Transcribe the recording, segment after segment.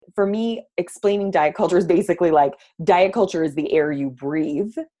for me, explaining diet culture is basically like diet culture is the air you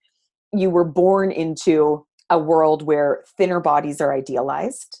breathe. You were born into a world where thinner bodies are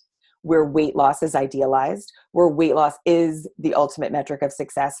idealized, where weight loss is idealized, where weight loss is the ultimate metric of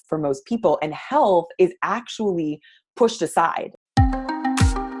success for most people, and health is actually pushed aside.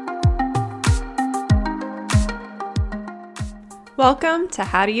 Welcome to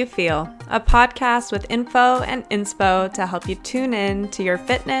How Do You Feel, a podcast with info and inspo to help you tune in to your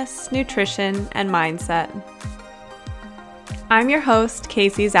fitness, nutrition, and mindset. I'm your host,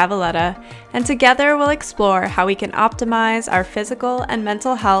 Casey Zavaleta, and together we'll explore how we can optimize our physical and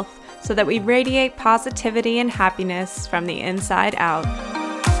mental health so that we radiate positivity and happiness from the inside out.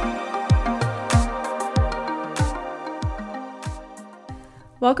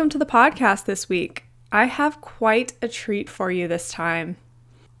 Welcome to the podcast this week. I have quite a treat for you this time.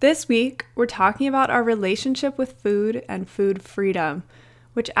 This week, we're talking about our relationship with food and food freedom,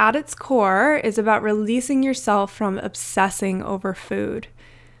 which at its core is about releasing yourself from obsessing over food.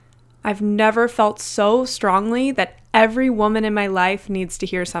 I've never felt so strongly that every woman in my life needs to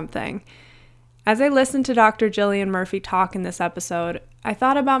hear something. As I listened to Dr. Jillian Murphy talk in this episode, I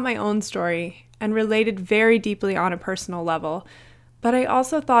thought about my own story and related very deeply on a personal level. But I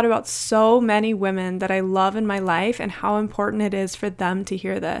also thought about so many women that I love in my life and how important it is for them to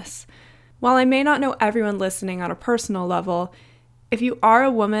hear this. While I may not know everyone listening on a personal level, if you are a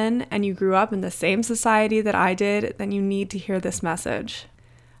woman and you grew up in the same society that I did, then you need to hear this message.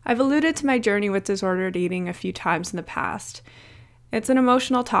 I've alluded to my journey with disordered eating a few times in the past. It's an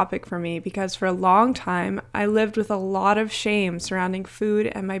emotional topic for me because for a long time, I lived with a lot of shame surrounding food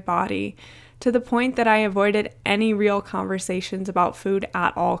and my body, to the point that I avoided any real conversations about food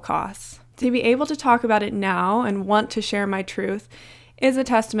at all costs. To be able to talk about it now and want to share my truth is a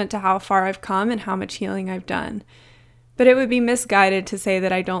testament to how far I've come and how much healing I've done. But it would be misguided to say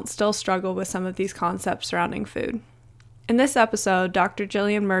that I don't still struggle with some of these concepts surrounding food. In this episode, Dr.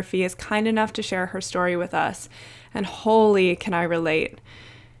 Jillian Murphy is kind enough to share her story with us, and holy can I relate.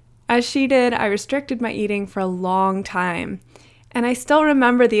 As she did, I restricted my eating for a long time. And I still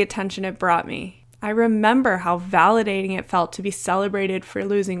remember the attention it brought me. I remember how validating it felt to be celebrated for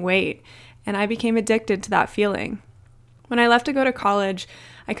losing weight, and I became addicted to that feeling. When I left to go to college,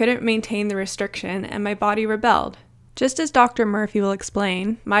 I couldn't maintain the restriction, and my body rebelled. Just as Dr. Murphy will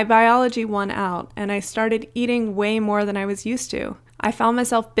explain, my biology won out, and I started eating way more than I was used to. I found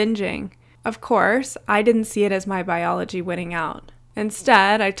myself binging. Of course, I didn't see it as my biology winning out.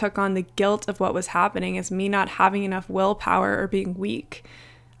 Instead, I took on the guilt of what was happening as me not having enough willpower or being weak.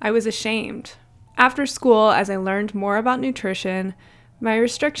 I was ashamed. After school, as I learned more about nutrition, my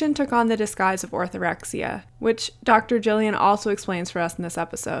restriction took on the disguise of orthorexia, which Dr. Jillian also explains for us in this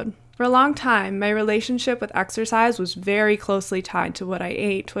episode. For a long time, my relationship with exercise was very closely tied to what I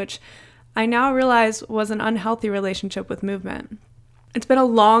ate, which I now realize was an unhealthy relationship with movement. It's been a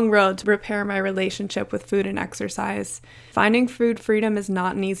long road to repair my relationship with food and exercise. Finding food freedom is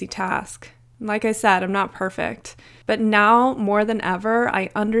not an easy task. Like I said, I'm not perfect. But now, more than ever, I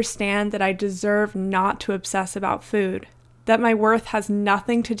understand that I deserve not to obsess about food, that my worth has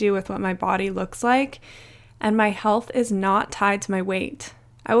nothing to do with what my body looks like, and my health is not tied to my weight.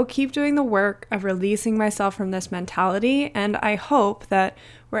 I will keep doing the work of releasing myself from this mentality, and I hope that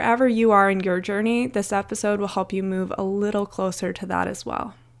wherever you are in your journey, this episode will help you move a little closer to that as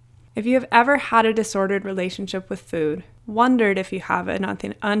well. If you have ever had a disordered relationship with food, wondered if you have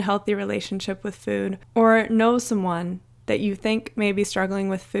an unhealthy relationship with food, or know someone that you think may be struggling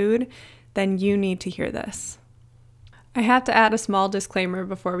with food, then you need to hear this. I have to add a small disclaimer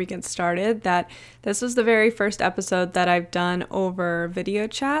before we get started that this was the very first episode that I've done over video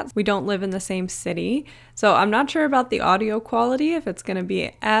chat. We don't live in the same city, so I'm not sure about the audio quality, if it's going to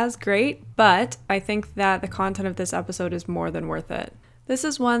be as great, but I think that the content of this episode is more than worth it. This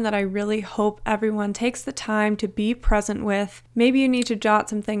is one that I really hope everyone takes the time to be present with. Maybe you need to jot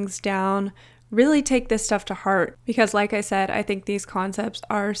some things down. Really take this stuff to heart because, like I said, I think these concepts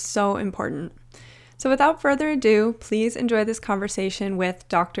are so important. So without further ado, please enjoy this conversation with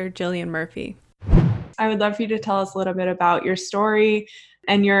Dr. Jillian Murphy. I would love for you to tell us a little bit about your story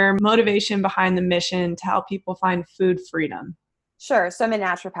and your motivation behind the mission to help people find food freedom. Sure. So I'm a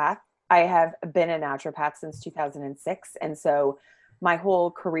naturopath. I have been a naturopath since 2006. And so my whole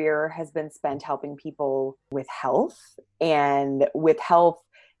career has been spent helping people with health, and with health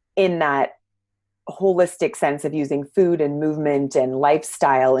in that holistic sense of using food and movement and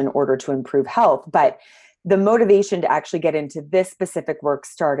lifestyle in order to improve health. But the motivation to actually get into this specific work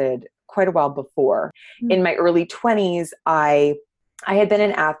started quite a while before. In my early 20s, I I had been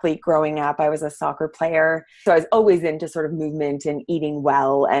an athlete growing up. I was a soccer player. So I was always into sort of movement and eating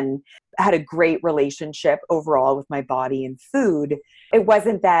well, and had a great relationship overall with my body and food. It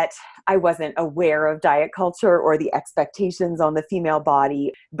wasn't that I wasn't aware of diet culture or the expectations on the female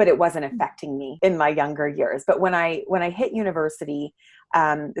body, but it wasn't affecting me in my younger years. But when I hit university,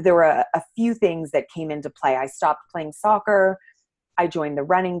 there were a few things that came into play. I stopped playing soccer. I joined the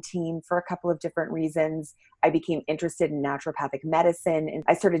running team for a couple of different reasons. I became interested in naturopathic medicine, and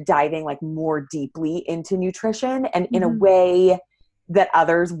I started diving like more deeply into nutrition, and in a way that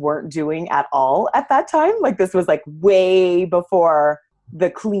others weren't doing at all at that time. Like this was like way before the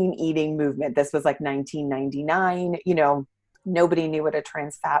clean eating movement. This was like 1999, nobody knew what a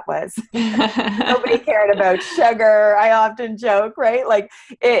trans fat was. Nobody cared about sugar. I often joke, right? Like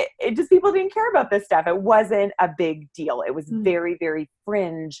it just, people didn't care about this stuff. It wasn't a big deal. It was very, very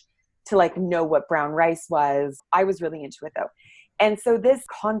fringe to like know what brown rice was. I was really into it though. And so this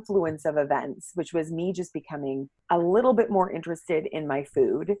confluence of events, which was me just becoming a little bit more interested in my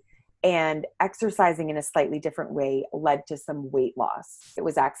food and exercising in a slightly different way, led to some weight loss. It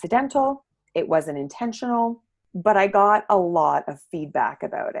was accidental. It wasn't intentional. But I got a lot of feedback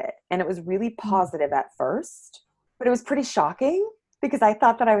about it. And it was really positive at first, but it was pretty shocking because I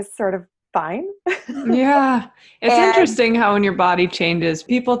thought that I was sort of fine. Yeah. It's interesting how when your body changes,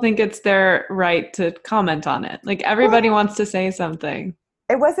 people think it's their right to comment on it. Like everybody wants to say something.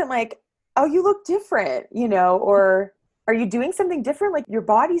 It wasn't like, oh, you look different, or are you doing something different? Like your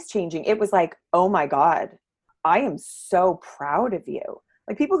body's changing. It was like, oh my God, I am so proud of you.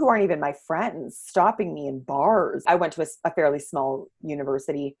 Like people who aren't even my friends stopping me in bars. I went to a fairly small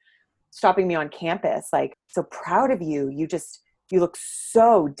university, stopping me on campus, like, so proud of you. You look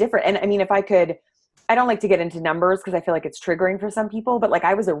so different. And I mean, I don't like to get into numbers because I feel like it's triggering for some people, but like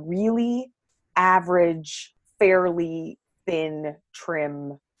I was a really average, fairly thin,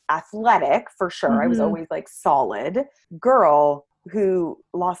 trim, athletic for sure. I was always like solid girl who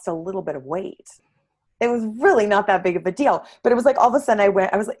lost a little bit of weight. It was really not that big of a deal, but it was like all of a sudden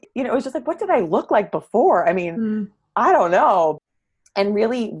I was like, it was just like, what did I look like before? I mean, I don't know. And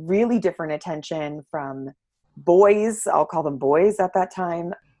really, really different attention from boys. I'll call them boys at that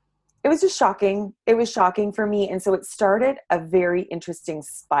time. It was just shocking. It was shocking for me. And so it started a very interesting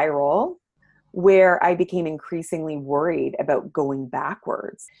spiral where I became increasingly worried about going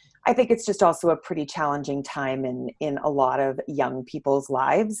backwards. I think it's just also a pretty challenging time in a lot of young people's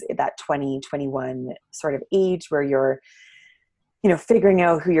lives, that 20, 21 sort of age where you're, figuring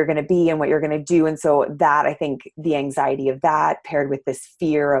out who you're going to be and what you're going to do. And so that, I think the anxiety of that paired with this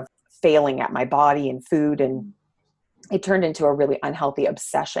fear of failing at my body and food, and it turned into a really unhealthy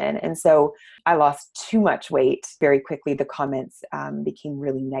obsession. And so I lost too much weight very quickly. The comments became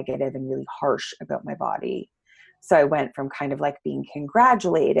really negative and really harsh about my body. So I went from kind of like being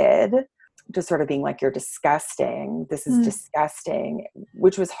congratulated to sort of being like, you're disgusting. This is disgusting,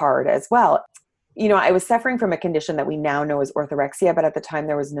 which was hard as well. I was suffering from a condition that we now know as orthorexia, but at the time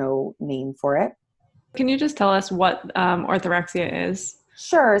there was no name for it. Can you just tell us what orthorexia is?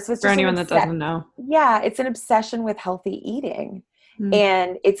 Sure. So it's for anyone that doesn't know. Yeah, it's an obsession with healthy eating.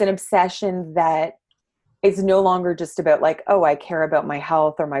 And it's an obsession that it's no longer just about like, oh, I care about my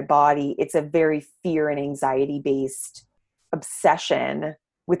health or my body. It's a very fear and anxiety based obsession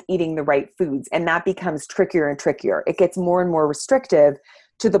with eating the right foods. And that becomes trickier and trickier. It gets more and more restrictive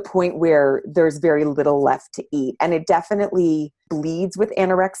to the point where there's very little left to eat. And it definitely bleeds with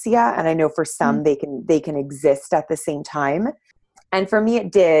anorexia. And I know for some they can exist at the same time. And for me,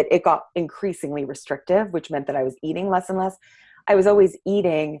 it got increasingly restrictive, which meant that I was eating less and less. I was always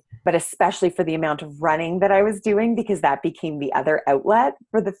eating, but especially for the amount of running that I was doing, because that became the other outlet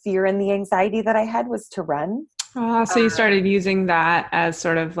for the fear and the anxiety that I had, was to run. So you started using that as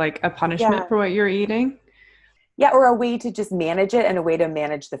sort of like a punishment for what you're eating? Yeah, or a way to just manage it and a way to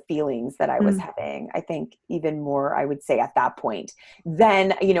manage the feelings that I was having. I think even more, I would say at that point.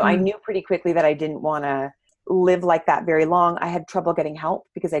 Then, I knew pretty quickly that I didn't want to live like that very long. I had trouble getting help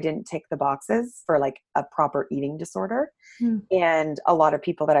because I didn't tick the boxes for like a proper eating disorder. And a lot of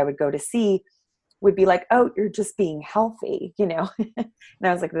people that I would go to see would be like, oh, you're just being healthy, and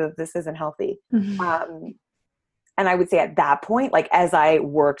I was like, this isn't healthy. And I would say at that point, like as I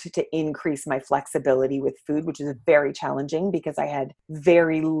worked to increase my flexibility with food, which is very challenging because I had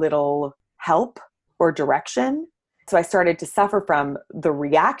very little help or direction. So I started to suffer from the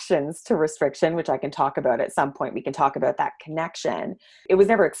reactions to restriction, which I can talk about at some point. We can talk about that connection. It was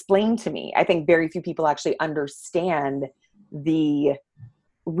never explained to me. I think very few people actually understand the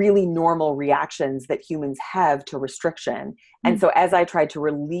really normal reactions that humans have to restriction. And so as I tried to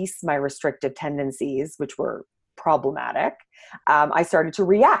release my restrictive tendencies, which were problematic. I started to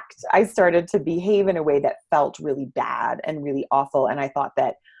react. I started to behave in a way that felt really bad and really awful. And I thought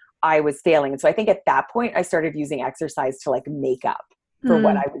that I was failing. And so I think at that point, I started using exercise to like make up for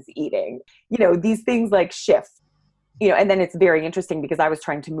what I was eating. These things like shift. And then it's very interesting because I was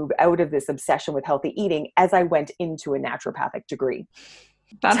trying to move out of this obsession with healthy eating as I went into a naturopathic degree.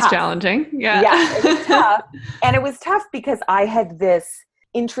 That's tough. Challenging. Yeah. Yeah, it was tough. And it was tough because I had this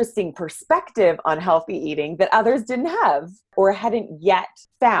interesting perspective on healthy eating that others didn't have or hadn't yet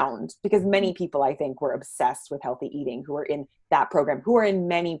found, because many people, I think, were obsessed with healthy eating who are in that program, who are in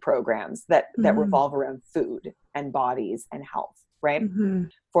many programs that revolve around food and bodies and health, right? Mm-hmm.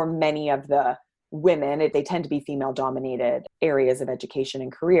 For many of the women, they tend to be female dominated areas of education and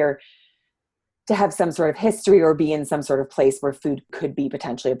career, to have some sort of history or be in some sort of place where food could be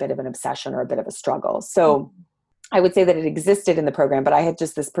potentially a bit of an obsession or a bit of a struggle. So I would say that it existed in the program, but I had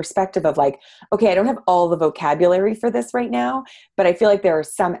just this perspective of like, okay, I don't have all the vocabulary for this right now, but I feel like there are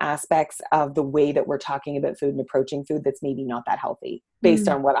some aspects of the way that we're talking about food and approaching food that's maybe not that healthy based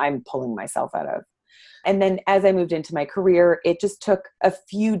on what I'm pulling myself out of. And then as I moved into my career, it just took a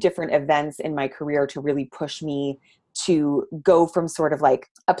few different events in my career to really push me to go from sort of like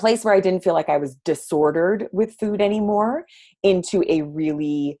a place where I didn't feel like I was disordered with food anymore into a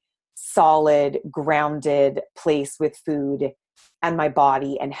really solid, grounded place with food and my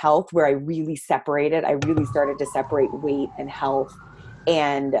body and health, where I really separated. I really started to separate weight and health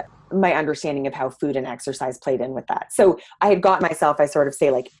and my understanding of how food and exercise played in with that. So I had got myself, I sort of say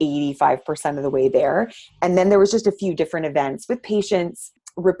like 85% of the way there. And then there was just a few different events with patients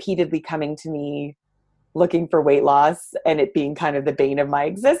repeatedly coming to me looking for weight loss and it being kind of the bane of my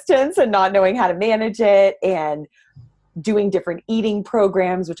existence and not knowing how to manage it, and doing different eating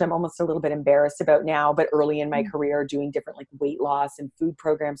programs, which I'm almost a little bit embarrassed about now, but early in my career, doing different like weight loss and food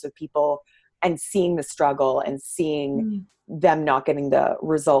programs with people and seeing the struggle and seeing them not getting the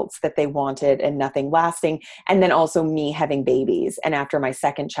results that they wanted and nothing lasting. And then also me having babies. And after my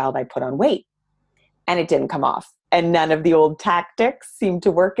second child, I put on weight and it didn't come off. And none of the old tactics seemed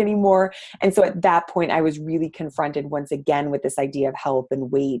to work anymore. And so at that point, I was really confronted once again with this idea of health and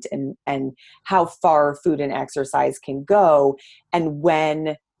weight and how far food and exercise can go. And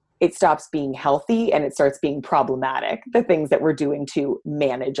when it stops being healthy and it starts being problematic, the things that we're doing to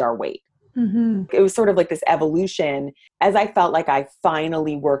manage our weight. Mm-hmm. It was sort of like this evolution. As I felt like I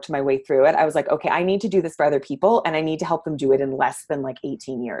finally worked my way through it, I was like, okay, I need to do this for other people and I need to help them do it in less than like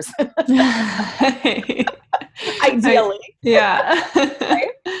 18 years. Ideally. Yeah.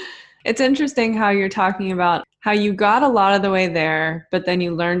 Right? It's interesting how you're talking about how you got a lot of the way there, but then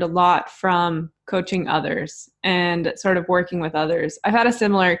you learned a lot from coaching others and sort of working with others. I've had a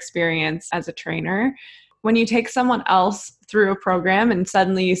similar experience as a trainer. When you take someone else through a program and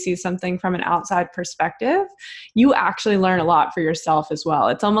suddenly you see something from an outside perspective, you actually learn a lot for yourself as well.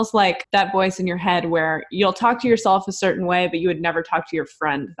 It's almost like that voice in your head where you'll talk to yourself a certain way, but you would never talk to your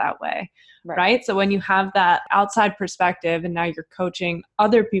friend that way, right? So when you have that outside perspective and now you're coaching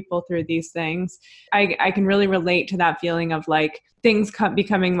other people through these things, I can really relate to that feeling of like things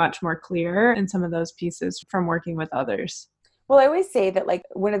becoming much more clear in some of those pieces from working with others. Well, I always say that like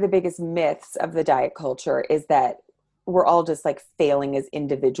one of the biggest myths of the diet culture is that we're all just like failing as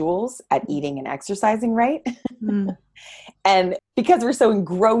individuals at eating and exercising, right? And because we're so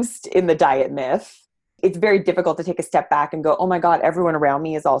engrossed in the diet myth, it's very difficult to take a step back and go, oh my God, everyone around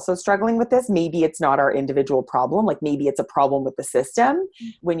me is also struggling with this. Maybe it's not our individual problem. Like maybe it's a problem with the system.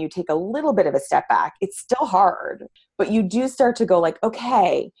 When you take a little bit of a step back, it's still hard, but you do start to go like,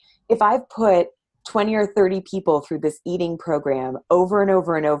 okay, if I've put 20 or 30 people through this eating program over and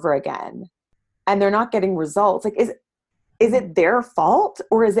over and over again, and they're not getting results, like, is it their fault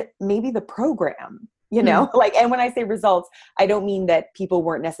or is it maybe the program, like, and when I say results, I don't mean that people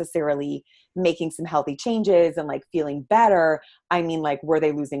weren't necessarily making some healthy changes and like feeling better. I mean, like, were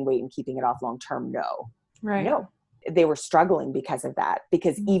they losing weight and keeping it off long-term? No, right. No, they were struggling because of that,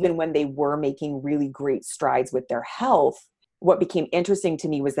 because even when they were making really great strides with their health, what became interesting to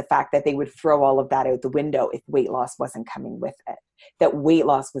me was the fact that they would throw all of that out the window if weight loss wasn't coming with it. That weight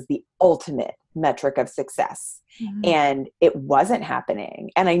loss was the ultimate metric of success. And it wasn't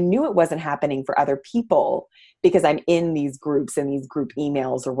happening. And I knew it wasn't happening for other people because I'm in these groups and these group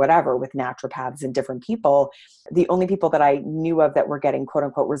emails or whatever with naturopaths and different people. The only people that I knew of that were getting quote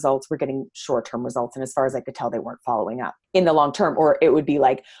unquote results were getting short-term results. And as far as I could tell, they weren't following up in the long term. Or it would be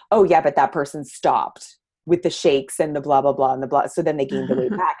like, oh yeah, but that person stopped with the shakes and the blah, blah, blah, and the blah. So then they gained the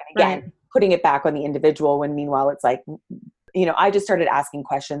weight back. And again, putting it back on the individual when meanwhile it's like, I just started asking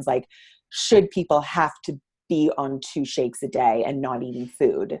questions like, should people have to be on 2 shakes a day and not eating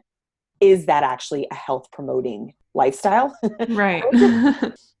food? is that actually a health promoting lifestyle? Right.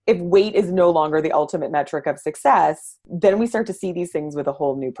 If weight is no longer the ultimate metric of success, then we start to see these things with a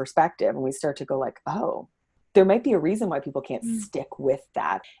whole new perspective. And we start to go like, oh, there might be a reason why people can't stick with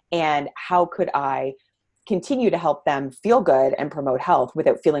that. And how could I continue to help them feel good and promote health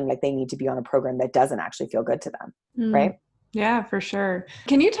without feeling like they need to be on a program that doesn't actually feel good to them, right? Yeah, for sure.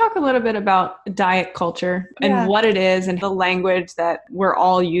 Can you talk a little bit about diet culture and what it is and the language that we're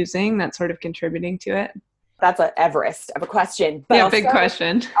all using that's sort of contributing to it? That's an Everest of a question. But yeah, big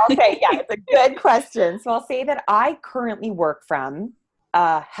question. Okay, yeah, it's a good question. So I'll say that I currently work from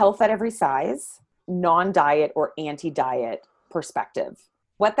a health at every size, non-diet or anti-diet perspective.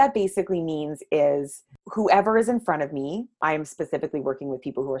 What that basically means is whoever is in front of me, I'm specifically working with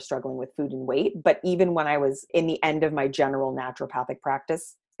people who are struggling with food and weight. But even when I was in the end of my general naturopathic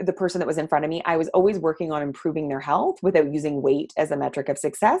practice, the person that was in front of me, I was always working on improving their health without using weight as a metric of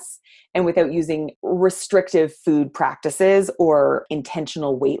success and without using restrictive food practices or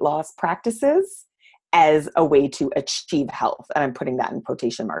intentional weight loss practices as a way to achieve health. And I'm putting that in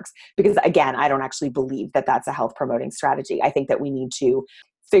quotation marks because, again, I don't actually believe that that's a health promoting strategy. I think that we need to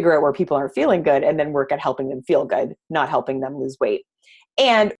figure out where people aren't feeling good and then work at helping them feel good, not helping them lose weight.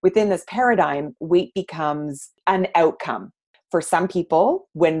 And within this paradigm, weight becomes an outcome. For some people,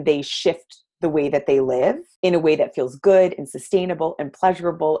 when they shift the way that they live in a way that feels good and sustainable and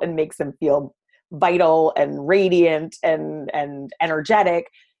pleasurable and makes them feel vital and radiant and energetic,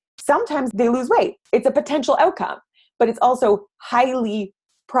 sometimes they lose weight. It's a potential outcome, but it's also highly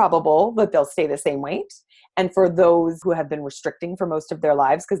probable that they'll stay the same weight. And for those who have been restricting for most of their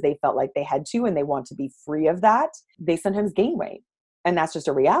lives because they felt like they had to and they want to be free of that, they sometimes gain weight. And that's just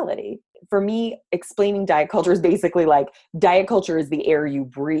a reality. For me, explaining diet culture is basically like diet culture is the air you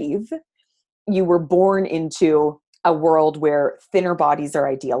breathe. You were born into a world where thinner bodies are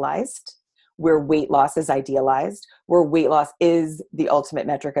idealized, where weight loss is idealized, where weight loss is the ultimate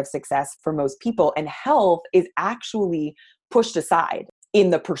metric of success for most people. And health is actually pushed aside in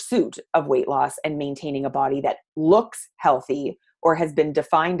the pursuit of weight loss and maintaining a body that looks healthy or has been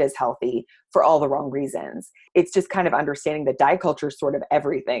defined as healthy for all the wrong reasons. It's just kind of understanding that diet culture is sort of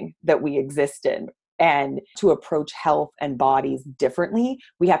everything that we exist in. And to approach health and bodies differently,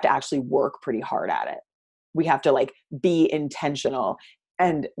 we have to actually work pretty hard at it. We have to be intentional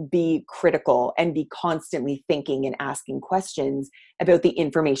and be critical and be constantly thinking and asking questions about the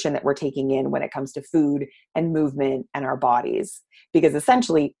information that we're taking in when it comes to food and movement and our bodies. Because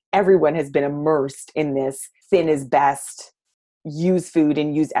essentially everyone has been immersed in this thin is best, use food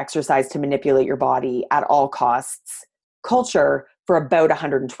and use exercise to manipulate your body at all costs culture for about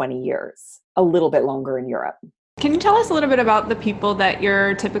 120 years, a little bit longer in Europe. Can you tell us a little bit about the people that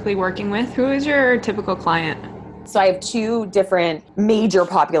you're typically working with? Who is your typical client? So I have two different major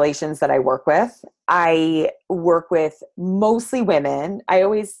populations that I work with. I work with mostly women. I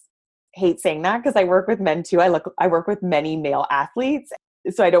always hate saying that because I work with men too. I work with many male athletes.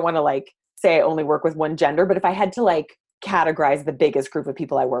 So I don't want to say I only work with one gender, but if I had to categorize the biggest group of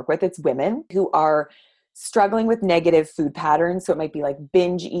people I work with, it's women who are struggling with negative food patterns. So it might be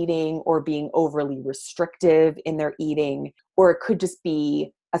binge eating or being overly restrictive in their eating, or it could just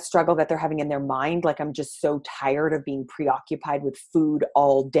be a struggle that they're having in their mind. I'm just so tired of being preoccupied with food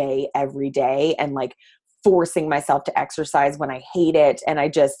all day, every day, and forcing myself to exercise when I hate it. And I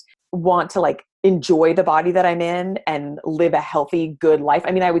just want to enjoy the body that I'm in and live a healthy, good life.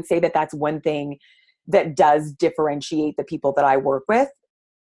 I mean, I would say that that's one thing that does differentiate the people that I work with,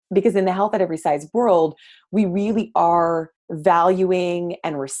 because in the health at every size world, we really are valuing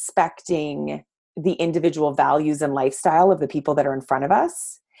and respecting the individual values and lifestyle of the people that are in front of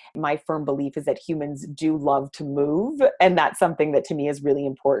us. My firm belief is that humans do love to move. And that's something that to me is really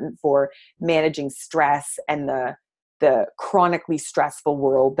important for managing stress and the chronically stressful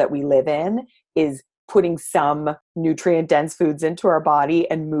world that we live in, is putting some nutrient dense foods into our body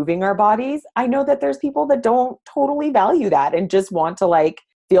and moving our bodies. I know that there's people that don't totally value that and just want to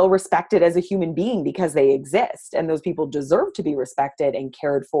feel respected as a human being because they exist. And those people deserve to be respected and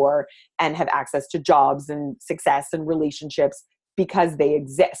cared for and have access to jobs and success and relationships because they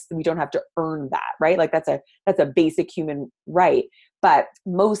exist. We don't have to earn that, right? That's a basic human right. But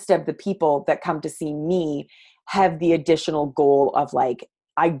most of the people that come to see me have the additional goal of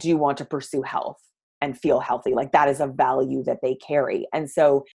I do want to pursue health and feel healthy. That is a value that they carry. And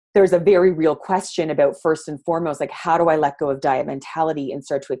so there's a very real question about, first and foremost, how do I let go of diet mentality and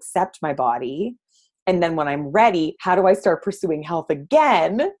start to accept my body? And then when I'm ready, how do I start pursuing health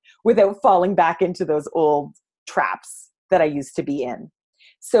again without falling back into those old traps that I used to be in?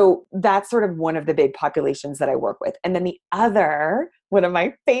 So that's sort of one of the big populations that I work with. And then the other one of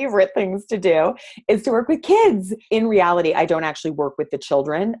my favorite things to do is to work with kids. In reality, I don't actually work with the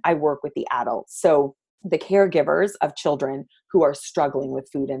children. I work with the adults. So the caregivers of children who are struggling with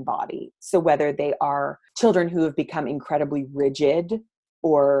food and body. So whether they are children who have become incredibly rigid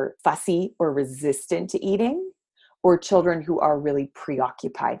or fussy or resistant to eating, or children who are really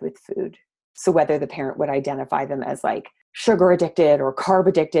preoccupied with food. So whether the parent would identify them as like sugar addicted or carb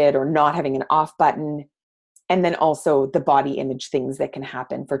addicted or not having an off button. And then also the body image things that can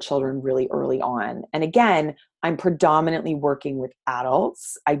happen for children really early on. And again, I'm predominantly working with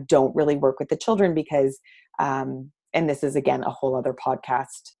adults. I don't really work with the children because, and this is again, a whole other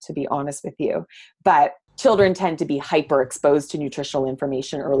podcast, to be honest with you, but children tend to be hyper exposed to nutritional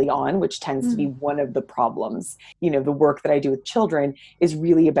information early on, which tends to be one of the problems. You know, the work that I do with children is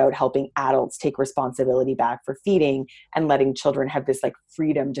really about helping adults take responsibility back for feeding and letting children have this like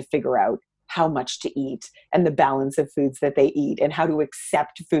freedom to figure out how much to eat and the balance of foods that they eat and how to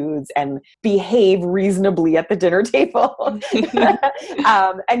accept foods and behave reasonably at the dinner table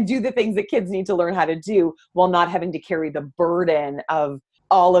and do the things that kids need to learn how to do while not having to carry the burden of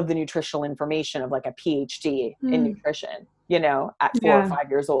all of the nutritional information of like a PhD in nutrition, you know, at 4 or 5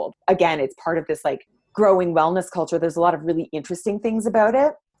 years old. Again, it's part of this like growing wellness culture. There's a lot of really interesting things about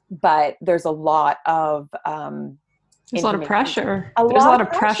it, but there's a lot of, there's a lot of pressure. There's a lot of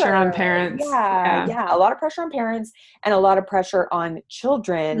pressure on parents. Yeah. A lot of pressure on parents and a lot of pressure on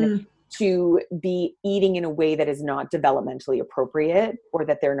children to be eating in a way that is not developmentally appropriate or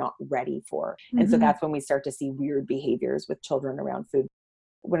that they're not ready for. And so that's when we start to see weird behaviors with children around food.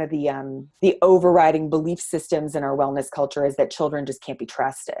 One of the overriding belief systems in our wellness culture is that children just can't be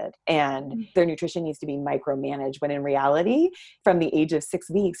trusted and their nutrition needs to be micromanaged, when in reality, from the age of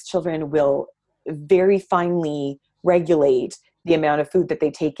 6 weeks, children will very finely regulate the amount of food that they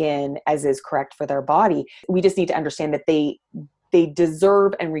take in as is correct for their body. We just need to understand that they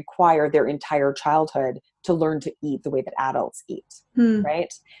deserve and require their entire childhood to learn to eat the way that adults eat,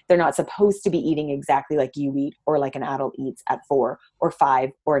 right? They're not supposed to be eating exactly like you eat or like an adult eats at 4 or 5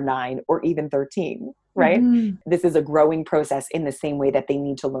 or 9 or even 13, right? This is a growing process in the same way that they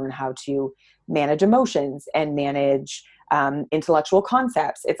need to learn how to manage emotions and manage intellectual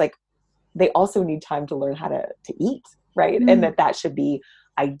concepts. It's like they also need time to learn how to eat, right? And that should be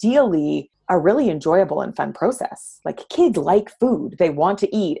ideally a really enjoyable and fun process. Like kids like food, they want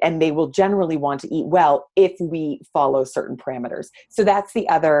to eat, and they will generally want to eat well if we follow certain parameters. So that's the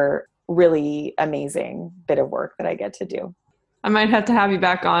other really amazing bit of work that I get to do. I might have to have you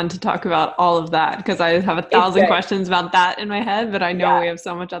back on to talk about all of that because I have 1,000 questions about that in my head, but I know we have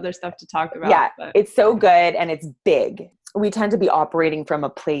so much other stuff to talk about. Yeah, it's so good and it's big. We tend to be operating from a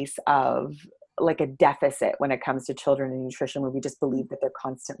place of like a deficit when it comes to children and nutrition, where we just believe that they're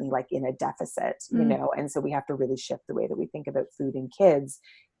constantly like in a deficit, you know? And so we have to really shift the way that we think about food in kids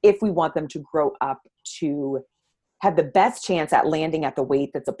if we want them to grow up to have the best chance at landing at the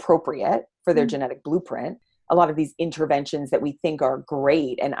weight that's appropriate for their genetic blueprint. A lot of these interventions that we think are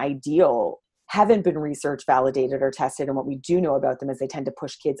great and ideal haven't been research validated or tested. And what we do know about them is they tend to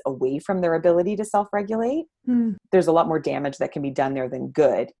push kids away from their ability to self-regulate. There's a lot more damage that can be done there than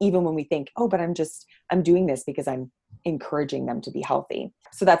good, even when we think, oh, but I'm doing this because I'm encouraging them to be healthy.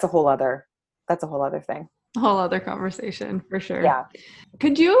 So that's a whole other thing. A whole other conversation for sure. Yeah.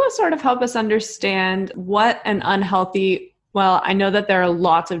 Could you sort of help us understand what an unhealthy, well, I know that there are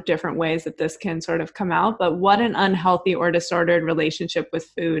lots of different ways that this can sort of come out, but what an unhealthy or disordered relationship with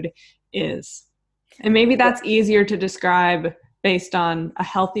food is? And maybe that's easier to describe based on a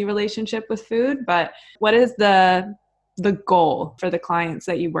healthy relationship with food, but what is the goal for the clients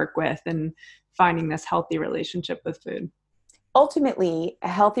that you work with in finding this healthy relationship with food? Ultimately, a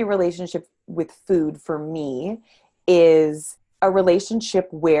healthy relationship with food for me is a relationship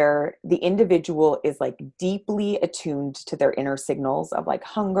where the individual is like deeply attuned to their inner signals of like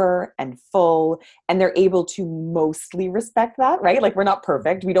hunger and full, and they're able to mostly respect that, right? Like we're not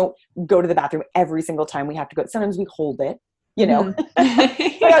perfect. We don't go to the bathroom every single time we have to go. Sometimes we hold it, you know, but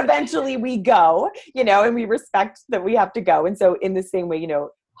eventually we go, you know, and we respect that we have to go. And so in the same way, you know,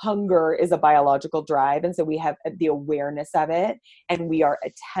 hunger is a biological drive. And so we have the awareness of it, and we are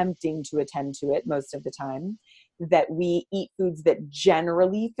attempting to attend to it most of the time. That we eat foods that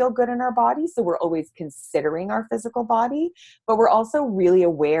generally feel good in our body. So we're always considering our physical body, but we're also really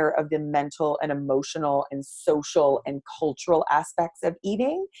aware of the mental and emotional and social and cultural aspects of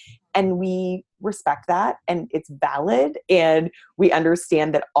eating. And we respect that, and it's valid. And we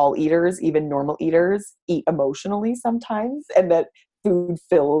understand that all eaters, even normal eaters, eat emotionally sometimes, and that food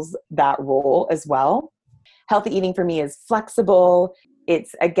fills that role as well. Healthy eating for me is flexible.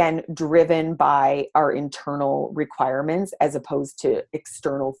 it's again driven by our internal requirements as opposed to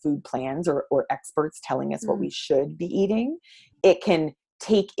external food plans or experts telling us what we should be eating. It can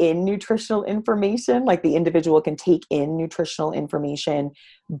take in nutritional information, like the individual can take in nutritional information,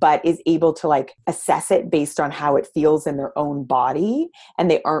 but is able to like assess it based on how it feels in their own body. And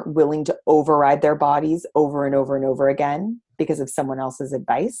they aren't willing to override their bodies over and over and over again because of someone else's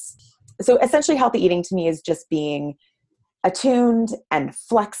advice. So essentially healthy eating to me is just being attuned and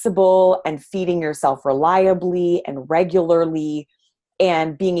flexible and feeding yourself reliably and regularly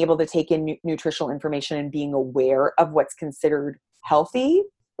and being able to take in nutritional information and being aware of what's considered healthy,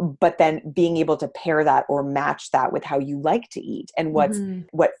 but then being able to pair that or match that with how you like to eat and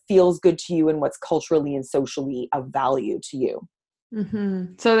what feels good to you and what's culturally and socially of value to you.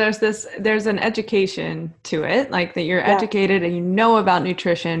 So there's an education to it, like that you're educated and you know about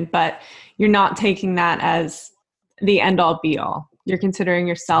nutrition, but you're not taking that as the end all be all. You're considering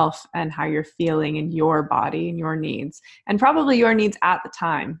yourself and how you're feeling in your body and your needs, and probably your needs at the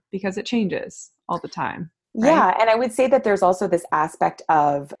time, because it changes all the time. Right? Yeah. And I would say that there's also this aspect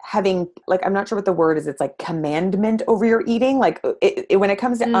of having, like, I'm not sure what the word is. It's like commandment over your eating. Like when it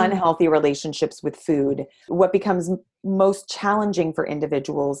comes to unhealthy relationships with food, what becomes most challenging for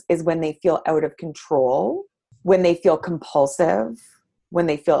individuals is when they feel out of control, when they feel compulsive, when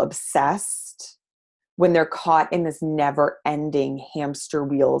they feel obsessed, when they're caught in this never ending hamster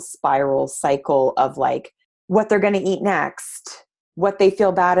wheel spiral cycle of like what they're going to eat next, what they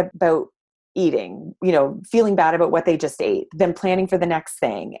feel bad about eating, feeling bad about what they just ate, then planning for the next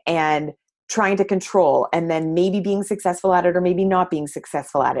thing and trying to control, and then maybe being successful at it or maybe not being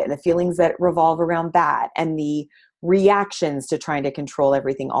successful at it. And the feelings that revolve around that and the reactions to trying to control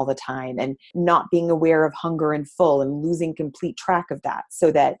everything all the time and not being aware of hunger and full and losing complete track of that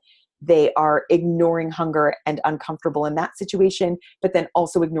so that they are ignoring hunger and uncomfortable in that situation, but then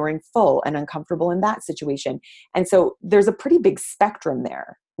also ignoring full and uncomfortable in that situation. And so there's a pretty big spectrum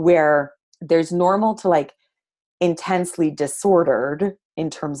there where there's normal to like intensely disordered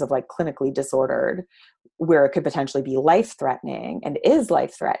in terms of like clinically disordered, where it could potentially be life-threatening and is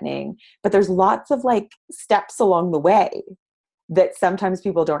life-threatening. But there's lots of like steps along the way that sometimes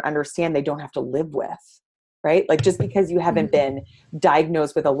people don't understand they don't have to live with, right? Like just because you haven't been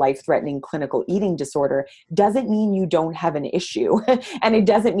diagnosed with a life-threatening clinical eating disorder doesn't mean you don't have an issue. And it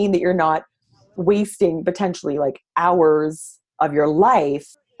doesn't mean that you're not wasting potentially like hours of your life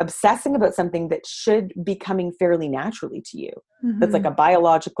obsessing about something that should be coming fairly naturally to you. That's like a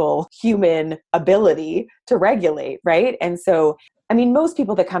biological human ability to regulate, right? And so, I mean, most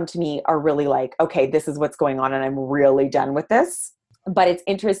people that come to me are really like, okay, this is what's going on and I'm really done with this. But it's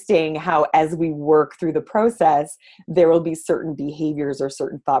interesting how as we work through the process, there will be certain behaviors or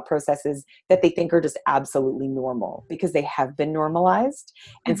certain thought processes that they think are just absolutely normal because they have been normalized.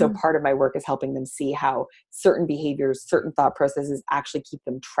 And so part of my work is helping them see how certain behaviors, certain thought processes actually keep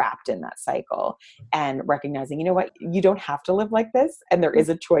them trapped in that cycle and recognizing, you know what, you don't have to live like this. And there is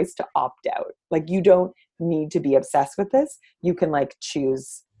a choice to opt out. Like you don't need to be obsessed with this. You can like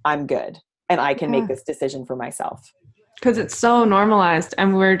choose, I'm good and I can make this decision for myself. Because it's so normalized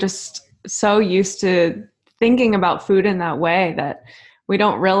and we're just so used to thinking about food in that way that we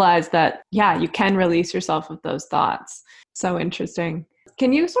don't realize that, you can release yourself of those thoughts. So interesting.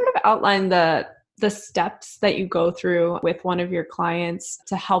 Can you sort of outline the steps that you go through with one of your clients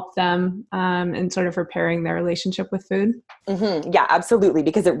to help them in sort of repairing their relationship with food? Yeah, absolutely.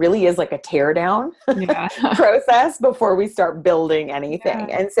 Because it really is like a tear down process before we start building anything.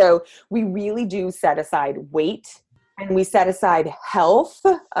 Yeah. And so we really do set aside weight. And we set aside health,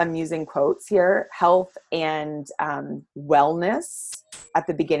 I'm using quotes here, health and wellness at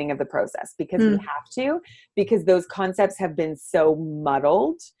the beginning of the process because we have to, because those concepts have been so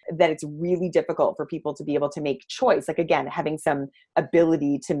muddled that it's really difficult for people to be able to make choice. Like again, having some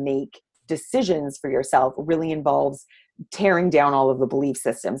ability to make decisions for yourself really involves tearing down all of the belief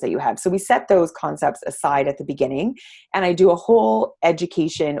systems that you have. So we set those concepts aside at the beginning and I do a whole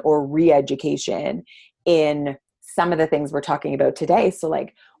education or re-education in some of the things we're talking about today. So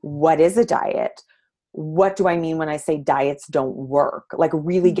like, what is a diet? What do I mean when I say diets don't work? Like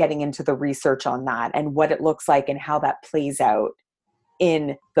really getting into the research on that and what it looks like and how that plays out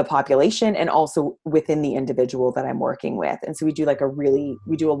in the population and also within the individual that I'm working with. And so we do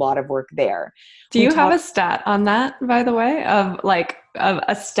a lot of work there. Do you have a stat on that, by the way, of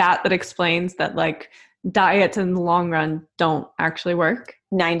a stat that explains that like diets in the long run don't actually work?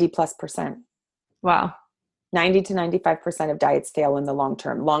 90+%. Wow. 90 to 95% of diets fail in the long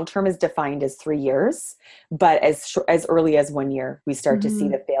term. Long term is defined as 3 years, but as early as 1 year, we start to see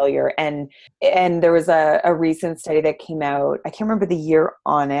the failure. And there was a recent study that came out, I can't remember the year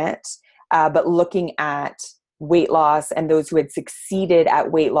on it, but looking at weight loss and those who had succeeded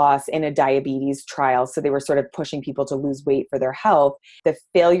at weight loss in a diabetes trial. So they were sort of pushing people to lose weight for their health. The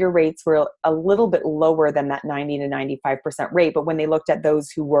failure rates were a little bit lower than that 90 to 95% rate. But when they looked at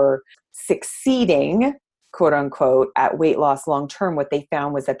those who were succeeding, quote unquote, at weight loss long term, what they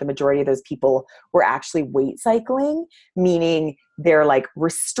found was that the majority of those people were actually weight cycling, meaning they're like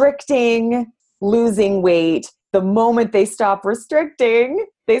restricting, losing weight. The moment they stop restricting,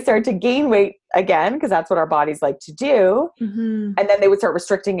 they start to gain weight again, because that's what our bodies like to do. And then they would start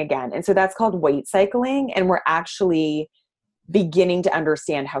restricting again. And so that's called weight cycling. And we're actually beginning to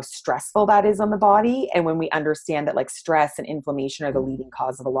understand how stressful that is on the body. And when we understand that like stress and inflammation are the leading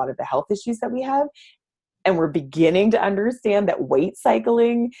cause of a lot of the health issues that we have, and we're beginning to understand that weight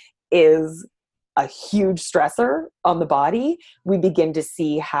cycling is a huge stressor on the body, we begin to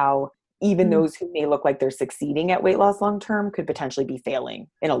see how even those who may look like they're succeeding at weight loss long term could potentially be failing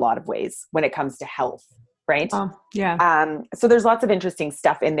in a lot of ways when it comes to health, right? So there's lots of interesting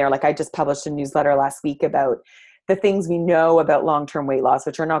stuff in there. Like I just published a newsletter last week about the things we know about long-term weight loss,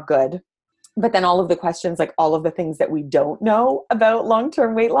 which are not good. But then all of the questions, like all of the things that we don't know about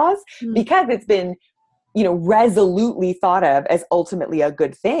long-term weight loss, because it's been, resolutely thought of as ultimately a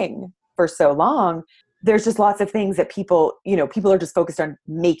good thing for so long. There's just lots of things that people are just focused on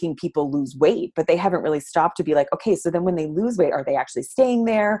making people lose weight, but they haven't really stopped to be like, okay, so then when they lose weight, are they actually staying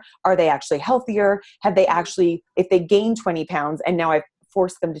there? Are they actually healthier? Have they actually, if they gain 20 pounds and now I've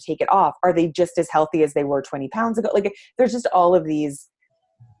forced them to take it off, are they just as healthy as they were 20 pounds ago? Like there's just all of these,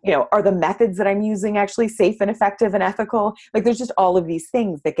 are the methods that I'm using actually safe and effective and ethical? Like there's just all of these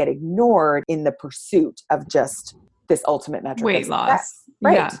things that get ignored in the pursuit of just this ultimate metric weight of loss.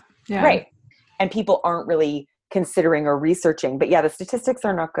 Right. Yeah. Right. And people aren't really considering or researching. But yeah, the statistics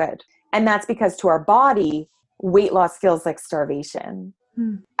are not good. And that's because to our body, weight loss feels like starvation.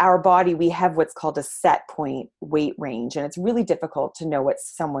 Our body, we have what's called a set point weight range. And it's really difficult to know what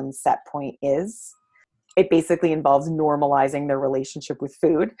someone's set point is. It basically involves normalizing their relationship with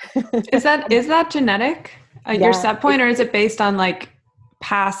food. Is that genetic? Your set point, or is it based on like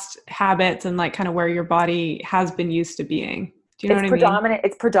past habits and like kind of where your body has been used to being? Do you know what I mean?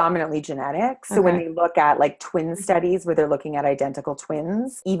 It's predominantly genetic. So when they look at like twin studies where they're looking at identical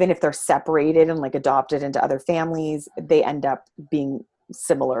twins, even if they're separated and like adopted into other families, they end up being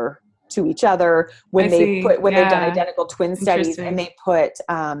similar to each other. They've done identical twin studies and they put,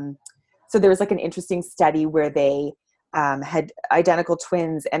 so there was like an interesting study where they had identical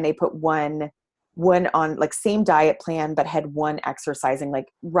twins and they put one on like same diet plan, but had one exercising, like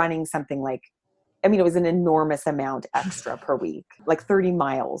running something like, it was an enormous amount extra per week, like 30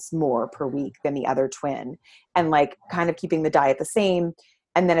 miles more per week than the other twin, and like kind of keeping the diet the same.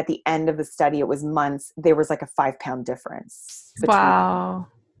 And then at the end of the study, it was months, there was like a 5-pound difference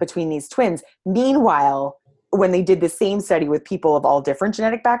between these twins. Meanwhile, when they did the same study with people of all different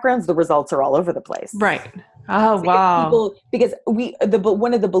genetic backgrounds, the results are all over the place. Right. Oh, wow. Because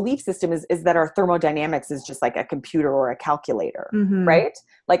one of the belief system is that our thermodynamics is just like a computer or a calculator, right?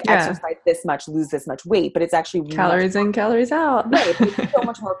 Like exercise this much, lose this much weight, but it's actually calories in, calories out. Right. It's so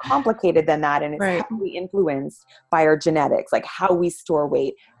much more complicated than that. And it's heavily influenced by our genetics, like how we store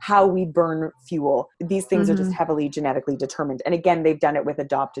weight, how we burn fuel. These things are just heavily genetically determined. And again, they've done it with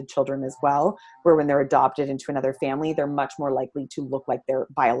adopted children as well, where when they're adopted into another family, they're much more likely to look like their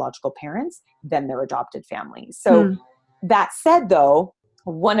biological parents than their adopted family. So that said, though,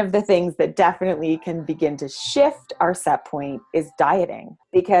 one of the things that definitely can begin to shift our set point is dieting,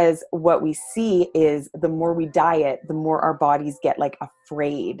 because what we see is the more we diet, the more our bodies get like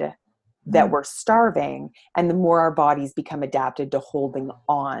afraid that we're starving, and the more our bodies become adapted to holding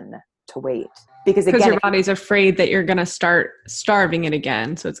on to weight. Because your body's afraid that you're going to start starving it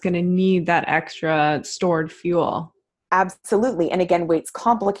again. So it's going to need that extra stored fuel. Absolutely. And again, weight's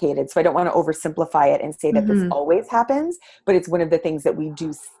complicated. So I don't want to oversimplify it and say that this always happens, but it's one of the things that we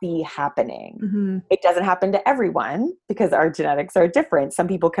do see happening. It doesn't happen to everyone because our genetics are different. Some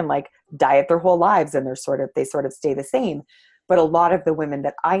people can like diet their whole lives and they sort of stay the same. But a lot of the women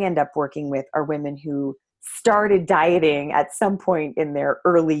that I end up working with are women who started dieting at some point in their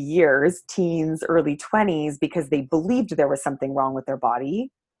early years, teens, early 20s, because they believed there was something wrong with their body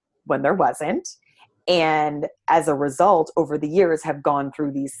when there wasn't. And as a result, over the years have gone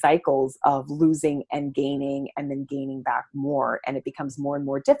through these cycles of losing and gaining and then gaining back more. And it becomes more and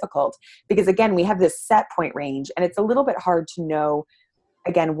more difficult because, again, we have this set point range and it's a little bit hard to know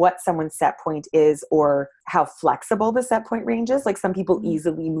again, what someone's set point is or how flexible the set point range is. Like some people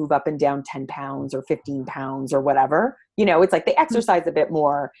easily move up and down 10 pounds or 15 pounds or whatever. It's like they exercise a bit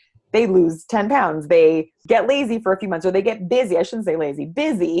more. They lose 10 pounds. They get lazy for a few months, or they get busy. I shouldn't say lazy.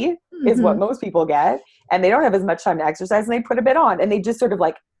 Busy is what most people get. And they don't have as much time to exercise, and they put a bit on, and they just sort of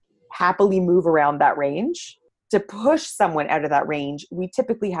like happily move around that range. To push someone out of that range, we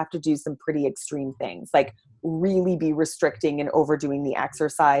typically have to do some pretty extreme things, like really be restricting and overdoing the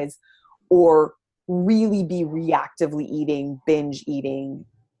exercise, or really be reactively eating, binge eating,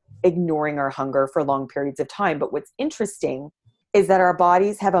 ignoring our hunger for long periods of time. But what's interesting is that our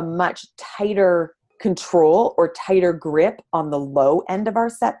bodies have a much tighter control or tighter grip on the low end of our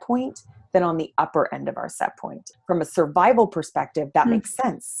set point than on the upper end of our set point. From a survival perspective, that makes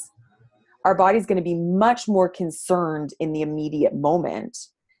sense. Our body's going to be much more concerned in the immediate moment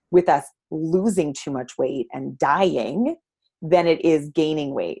with us losing too much weight and dying than it is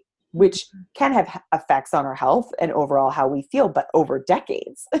gaining weight, which can have effects on our health and overall how we feel, but over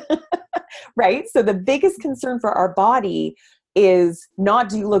decades, right? So the biggest concern for our body is not,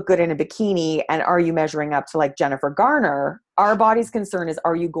 do you look good in a bikini and are you measuring up to like Jennifer Garner? Our body's concern is,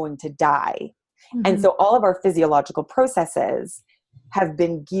 are you going to die? And so all of our physiological processes have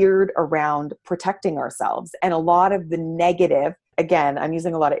been geared around protecting ourselves. And a lot of the negative, again, I'm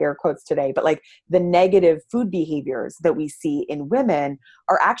using a lot of air quotes today, but like the negative food behaviors that we see in women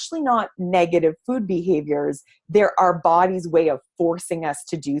are actually not negative food behaviors. They're our body's way of forcing us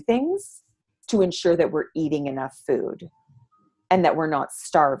to do things to ensure that we're eating enough food and that we're not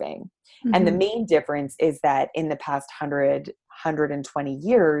starving. And the main difference is that in the past 120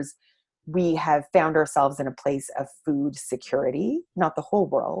 years, we have found ourselves in a place of food security. Not the whole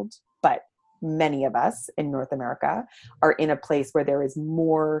world, but many of us in North America are in a place where there is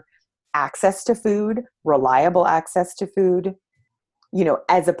more access to food, reliable access to food,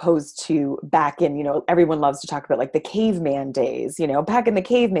 as opposed to back in, everyone loves to talk about like the caveman days, back in the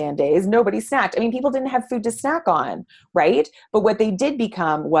caveman days, nobody snacked. I mean, people didn't have food to snack on, right? But what they did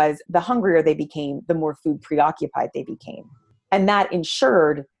become was the hungrier they became, the more food preoccupied they became. And that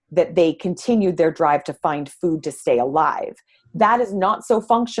ensured that they continued their drive to find food to stay alive. That is not so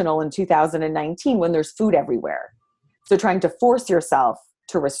functional in 2019 when there's food everywhere. So trying to force yourself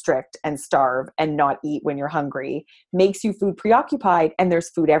to restrict and starve and not eat when you're hungry makes you food preoccupied, and there's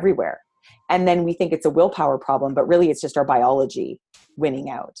food everywhere. And then we think it's a willpower problem, but really it's just our biology winning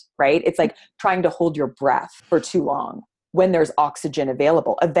out, right? It's like trying to hold your breath for too long when there's oxygen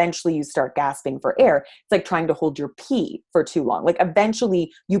available. Eventually you start gasping for air. It's like trying to hold your pee for too long. Like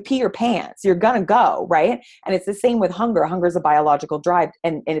eventually you pee your pants, you're gonna go, right? And it's the same with hunger. Hunger is a biological drive,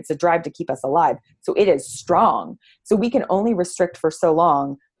 and it's a drive to keep us alive. So it is strong. So we can only restrict for so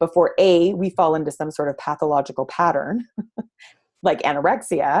long before we fall into some sort of pathological pattern like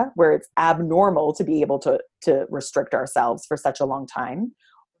anorexia, where it's abnormal to be able to restrict ourselves for such a long time,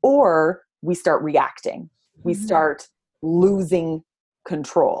 or we start reacting. We start losing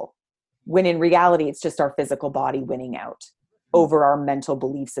control, when in reality, it's just our physical body winning out over our mental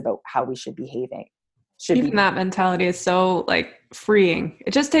beliefs about how we should behaving. Even that mentality is so like freeing.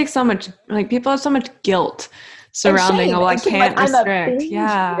 It just takes so much, like people have so much guilt surrounding, I can't restrict.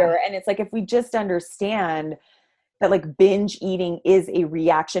 Eater. And it's like, if we just understand that like binge eating is a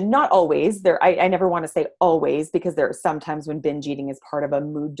reaction, not always there. I never want to say always, because there are some times when binge eating is part of a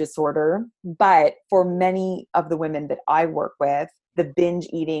mood disorder. But for many of the women that I work with, the binge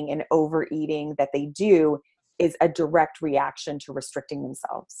eating and overeating that they do is a direct reaction to restricting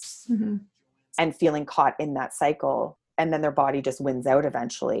themselves and feeling caught in that cycle. And then their body just wins out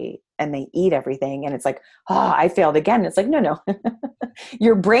eventually and they eat everything. And it's like, I failed again. And it's like, no.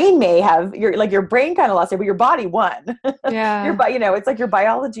 Your brain may have, your brain kind of lost it, but your body won. Yeah. It's like your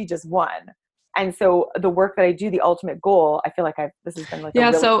biology just won. And so the work that I do, the ultimate goal, I feel like this has been like, we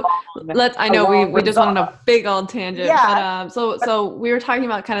just went on a big old tangent. Yeah. So we were talking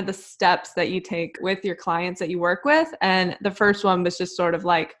about kind of the steps that you take with your clients that you work with. And the first one was just sort of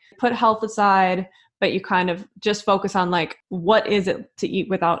like put health aside, but you kind of just focus on like, what is it to eat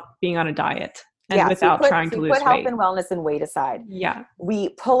without being on a diet and without trying to lose weight. Put health and wellness and weight aside. Yeah. We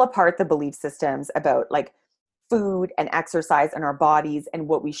pull apart the belief systems about like food and exercise and our bodies and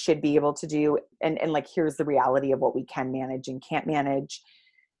what we should be able to do. And like, here's the reality of what we can manage and can't manage.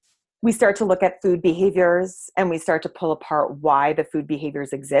 We start to look at food behaviors and we start to pull apart why the food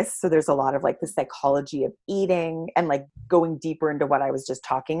behaviors exist. So there's a lot of like the psychology of eating and like going deeper into what I was just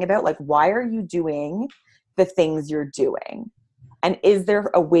talking about. Like, why are you doing the things you're doing? And is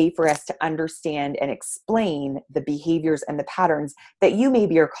there a way for us to understand and explain the behaviors and the patterns that you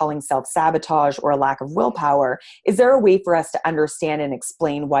maybe are calling self-sabotage or a lack of willpower? Is there a way for us to understand and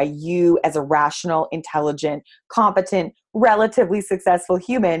explain why you, as a rational, intelligent, competent, relatively successful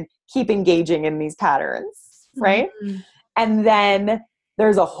human, keep engaging in these patterns, right? Mm-hmm. And then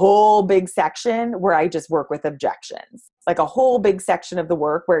there's a whole big section where I just work with objections, like a whole big section of the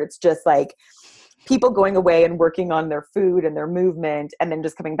work where it's just like people going away and working on their food and their movement, and then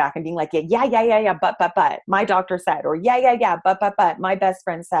just coming back and being like, yeah, but, my doctor said, or yeah, but, my best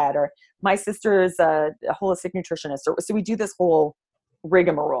friend said, or my sister is a holistic nutritionist. So we do this whole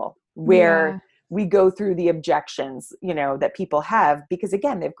rigmarole where we go through the objections, that people have, because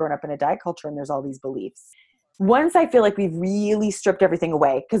again, they've grown up in a diet culture and there's all these beliefs. Once I feel like we've really stripped everything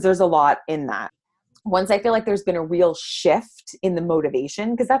away, because there's a lot in that. Once I feel like there's been a real shift in the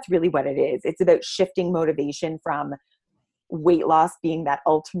motivation, because that's really what it is. It's about shifting motivation from weight loss being that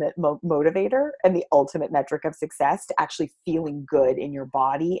ultimate motivator and the ultimate metric of success to actually feeling good in your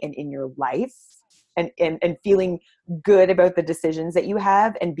body and in your life and feeling good about the decisions that you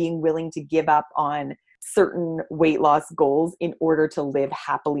have and being willing to give up on certain weight loss goals in order to live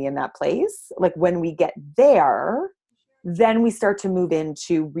happily in that place. Like when we get there, then we start to move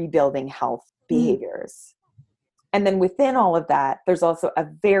into rebuilding health behaviors. And then within all of that, there's also a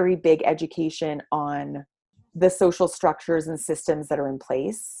very big education on the social structures and systems that are in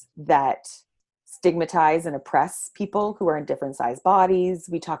place that stigmatize and oppress people who are in different size bodies.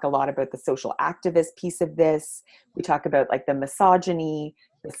 We talk a lot about the social activist piece of this. We talk about like the misogyny,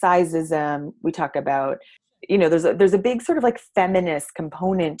 the sizeism. We talk about, there's a big sort of like feminist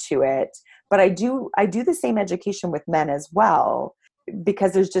component to it, but I do the same education with men as well,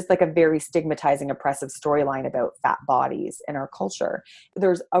 because there's just like a very stigmatizing, oppressive storyline about fat bodies in our culture.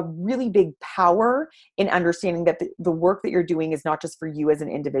 There's a really big power in understanding that the work that you're doing is not just for you as an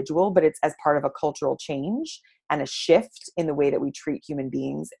individual, but it's as part of a cultural change and a shift in the way that we treat human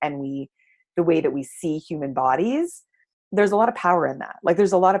beings and the way that we see human bodies. There's a lot of power in that. Like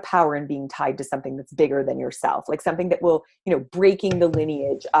there's a lot of power in being tied to something that's bigger than yourself, like something that will, breaking the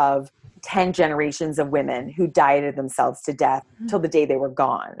lineage of 10 generations of women who dieted themselves to death till the day they were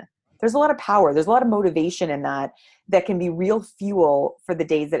gone. There's a lot of power. There's a lot of motivation in that can be real fuel for the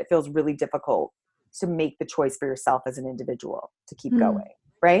days that it feels really difficult to make the choice for yourself as an individual to keep going,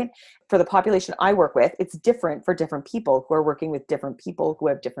 right? For the population I work with, it's different for different people who are working with different people who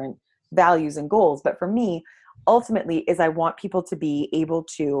have different values and goals. But for me, ultimately, is I want people to be able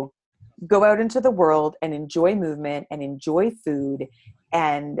to go out into the world and enjoy movement and enjoy food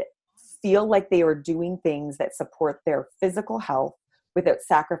and feel like they are doing things that support their physical health without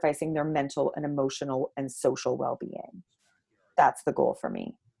sacrificing their mental and emotional and social well-being. That's the goal for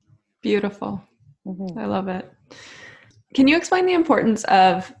me. Beautiful. Mm-hmm. I love it. Can you explain the importance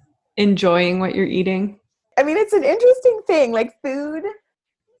of enjoying what you're eating? I mean, it's an interesting thing. Like food,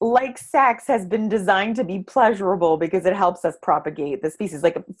 like sex, has been designed to be pleasurable because it helps us propagate the species.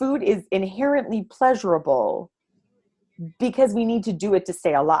 Like food is inherently pleasurable because we need to do it to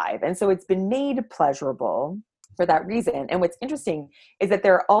stay alive. And so it's been made pleasurable for that reason. And what's interesting is that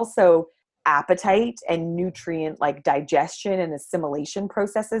there are also appetite and nutrient like digestion and assimilation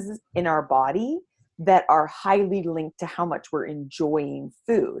processes in our body that are highly linked to how much we're enjoying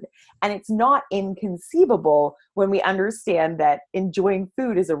food. And it's not inconceivable when we understand that enjoying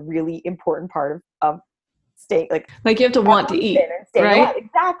food is a really important part of staying like you have to want to eat, right? Alive.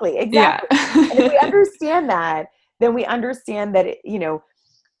 Exactly. Yeah. And if we understand that, then we understand that,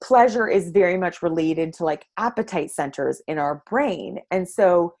 pleasure is very much related to like appetite centers in our brain. And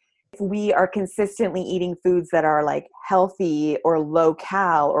so if we are consistently eating foods that are like healthy or low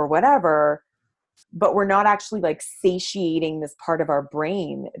cal or whatever, but we're not actually like satiating this part of our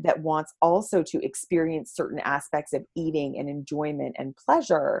brain that wants also to experience certain aspects of eating and enjoyment and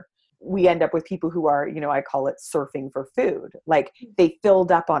pleasure, we end up with people who are, I call it surfing for food. Like they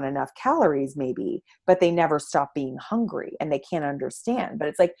filled up on enough calories maybe, but they never stop being hungry and they can't understand. But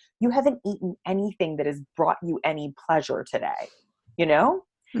it's like, you haven't eaten anything that has brought you any pleasure today,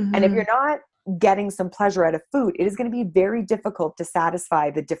 Mm-hmm. And if you're not getting some pleasure out of food, it is going to be very difficult to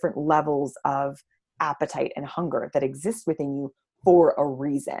satisfy the different levels of appetite and hunger that exist within you for a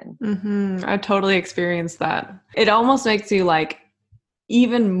reason. Mm-hmm. I totally experienced that. It almost makes you like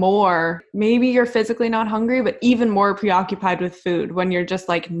even more, maybe you're physically not hungry, but even more preoccupied with food when you're just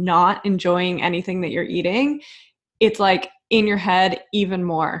like not enjoying anything that you're eating. It's like in your head even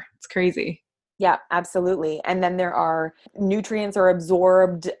more. It's crazy. Yeah, absolutely. And then there are nutrients are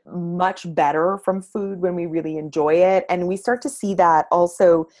absorbed much better from food when we really enjoy it. And we start to see that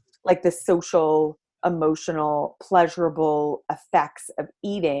also like the social emotional, pleasurable effects of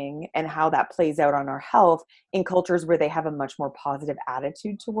eating and how that plays out on our health in cultures where they have a much more positive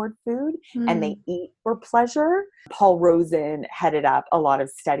attitude toward food and they eat for pleasure. Paul Rosen headed up a lot of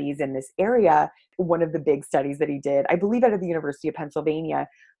studies in this area. One of the big studies that he did, I believe out of the University of Pennsylvania,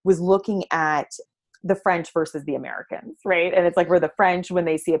 was looking at the French versus the Americans, right? And it's like where the French, when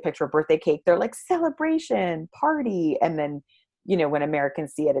they see a picture of birthday cake, they're like celebration, party. And then, when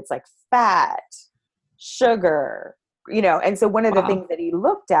Americans see it, it's like fat, sugar, and so one of the things that he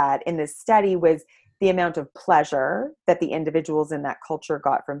looked at in this study was the amount of pleasure that the individuals in that culture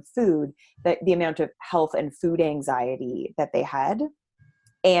got from food, the amount of health and food anxiety that they had,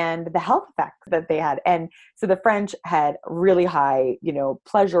 and the health effects that they had. And so the French had really high,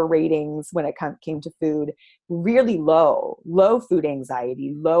 pleasure ratings when it came to food, really low food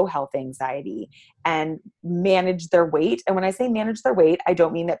anxiety, low health anxiety, and managed their weight. And when I say manage their weight, I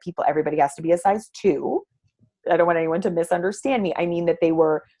don't mean that everybody has to be a size 2. I don't want anyone to misunderstand me. I mean that they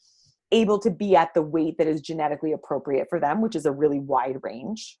were able to be at the weight that is genetically appropriate for them, which is a really wide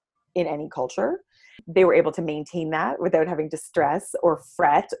range in any culture. They were able to maintain that without having to stress or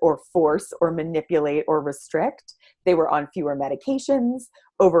fret or force or manipulate or restrict. They were on fewer medications.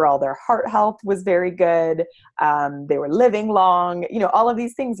 Overall, their heart health was very good. They were living long. All of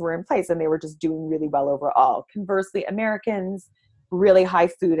these things were in place and they were just doing really well overall. Conversely, Americans, really high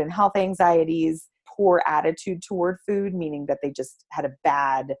food and health anxieties, poor attitude toward food, meaning that they just had a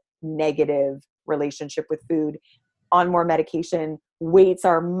bad, negative relationship with food, on more medication, weights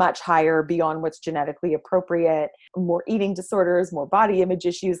are much higher beyond what's genetically appropriate, more eating disorders, more body image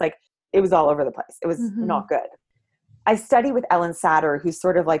issues. Like it was all over the place. It was not good. I study with Ellen Satter, who's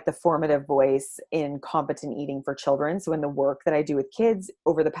sort of like the formative voice in competent eating for children. So in the work that I do with kids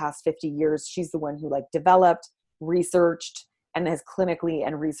over the past 50 years, she's the one who developed, researched, and has clinically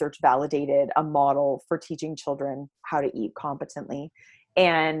and research validated a model for teaching children how to eat competently.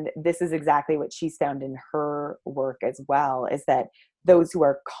 And this is exactly what she's found in her work as well, is that those who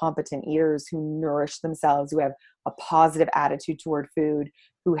are competent eaters, who nourish themselves, who have a positive attitude toward food,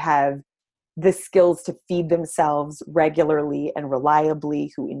 who have the skills to feed themselves regularly and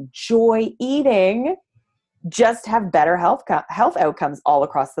reliably, who enjoy eating, just have better health outcomes all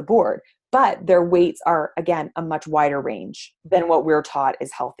across the board. But their weights are, again, a much wider range than what we're taught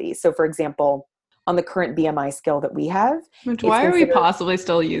is healthy. So for example, on the current BMI scale that we have. Why are we possibly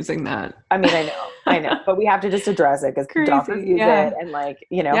still using that? I mean, I know, but we have to just address it because doctors use it and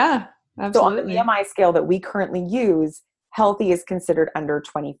Yeah, absolutely. So on the BMI scale that we currently use, healthy is considered under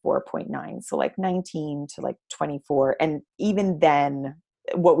 24.9. So 19 to 24. And even then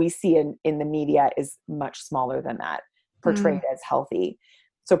what we see in the media is much smaller than that, portrayed as healthy.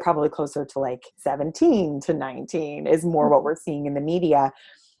 So probably closer to 17 to 19 is more what we're seeing in the media.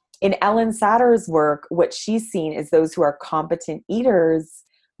 In Ellen Satter's work, what she's seen is those who are competent eaters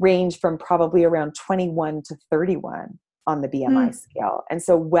range from probably around 21 to 31 on the BMI scale. And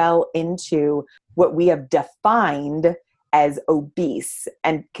so well into what we have defined as obese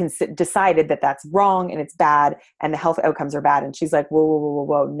and decided that that's wrong and it's bad and the health outcomes are bad. And she's like,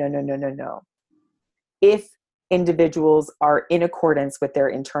 whoa, no. If individuals are in accordance with their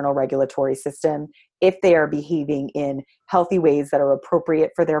internal regulatory system, if they are behaving in healthy ways that are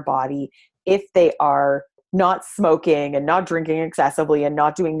appropriate for their body, if they are not smoking and not drinking excessively and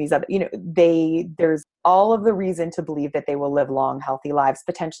not doing these other, there's all of the reason to believe that they will live long, healthy lives,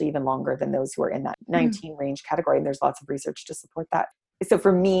 potentially even longer than those who are in that 19 range category. And there's lots of research to support that. So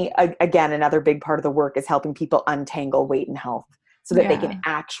for me, again, another big part of the work is helping people untangle weight and health so that they can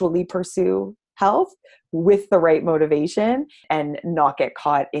actually pursue health with the right motivation and not get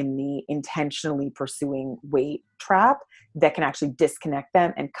caught in the intentionally pursuing weight trap that can actually disconnect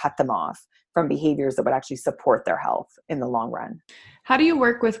them and cut them off from behaviors that would actually support their health in the long run. How do you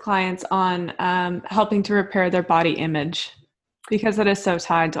work with clients on helping to repair their body image? Because it is so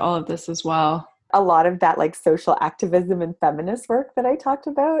tied to all of this as well. A lot of that social activism and feminist work that I talked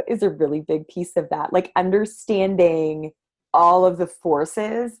about is a really big piece of that. Understanding all of the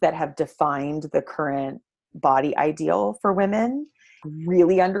forces that have defined the current body ideal for women,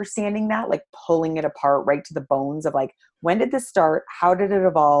 really understanding that, pulling it apart right to the bones of when did this start? How did it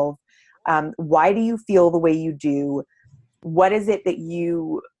evolve? Why do you feel the way you do? What is it that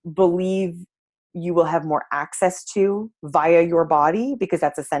you believe you will have more access to via your body? Because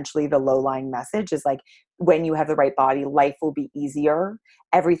that's essentially the low-lying message is when you have the right body, life will be easier.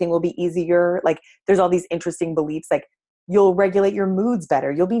 Everything will be easier. There's all these interesting beliefs you'll regulate your moods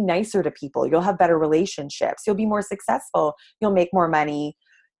better. You'll be nicer to people. You'll have better relationships. You'll be more successful. You'll make more money.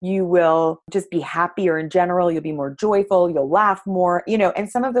 You will just be happier in general. You'll be more joyful. You'll laugh more, and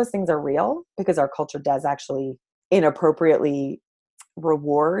some of those things are real because our culture does actually inappropriately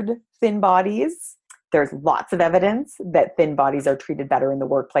reward thin bodies. There's lots of evidence that thin bodies are treated better in the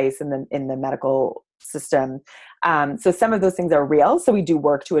workplace and in the medical system. So some of those things are real. So we do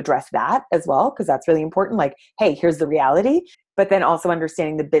work to address that as well, because that's really important. Like, hey, here's the reality. But then also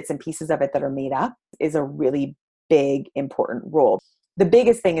understanding the bits and pieces of it that are made up is a really big, important role. The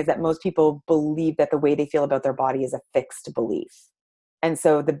biggest thing is that most people believe that the way they feel about their body is a fixed belief. And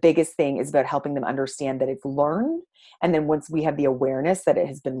so the biggest thing is about helping them understand that it's learned. And then once we have the awareness that it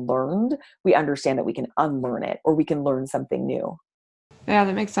has been learned, we understand that we can unlearn it or we can learn something new. Yeah,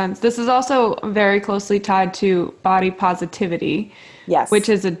 that makes sense. This is also very closely tied to body positivity. Yes. Which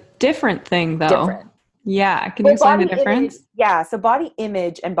is a different thing, though. Different. Yeah. Can you explain the difference? So body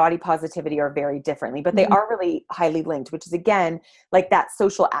image and body positivity are very differently, but they are really highly linked, which is, again, like that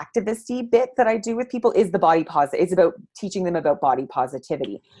social activist-y bit that I do with people is the body positive. It's about teaching them about body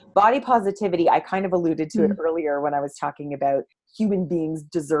positivity. Body positivity, I kind of alluded to it earlier when I was talking about human beings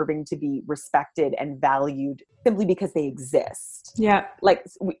deserving to be respected and valued simply because they exist. Yeah. Like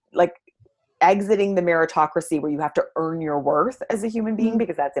exiting the meritocracy where you have to earn your worth as a human being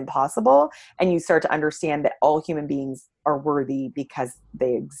because that's impossible. And you start to understand that all human beings are worthy because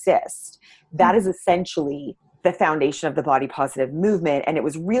they exist. That is essentially the foundation of the body positive movement. And it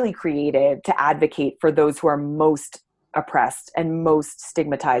was really created to advocate for those who are most oppressed and most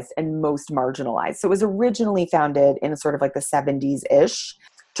stigmatized and most marginalized. So it was originally founded in sort of like the 70s-ish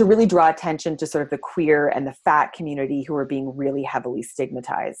to really draw attention to sort of the queer and the fat community who were being really heavily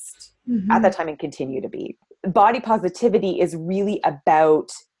stigmatized at that time and continue to be. Body positivity is really about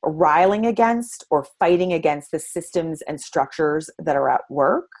riling against or fighting against the systems and structures that are at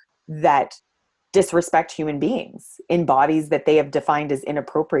work that disrespect human beings in bodies that they have defined as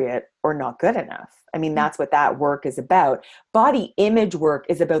inappropriate or not good enough. I mean, that's what that work is about. Body image work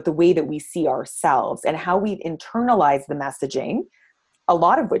is about the way that we see ourselves and how we internalize the messaging, a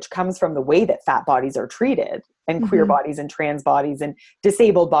lot of which comes from the way that fat bodies are treated and queer bodies and trans bodies and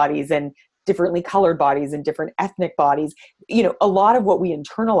disabled bodies and differently colored bodies and different ethnic bodies. A lot of what we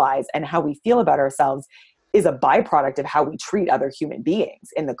internalize and how we feel about ourselves is a byproduct of how we treat other human beings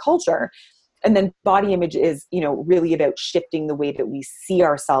in the culture. And then body image is, really about shifting the way that we see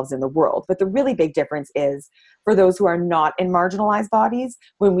ourselves in the world. But the really big difference is for those who are not in marginalized bodies,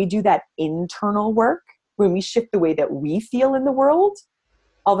 when we do that internal work, when we shift the way that we feel in the world,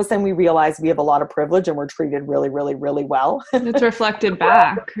 all of a sudden we realize we have a lot of privilege and we're treated really, really, really well. It's reflected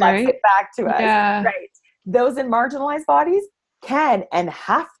back, right? It back to us. Yeah. Right. Those in marginalized bodies can and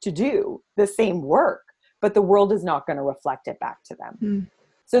have to do the same work, but the world is not going to reflect it back to them.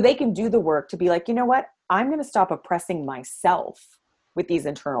 So they can do the work to be like, you know what? I'm going to stop oppressing myself with these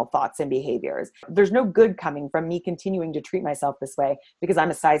internal thoughts and behaviors. There's no good coming from me continuing to treat myself this way because I'm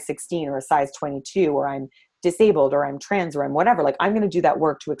a size 16 or a size 22 or I'm disabled or I'm trans or I'm whatever. Like, I'm going to do that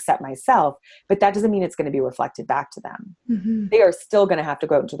work to accept myself, but that doesn't mean it's going to be reflected back to them. They are still going to have to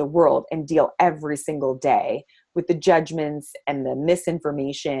go out into the world and deal every single day with the judgments and the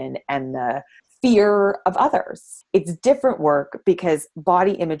misinformation and the fear of others. It's different work because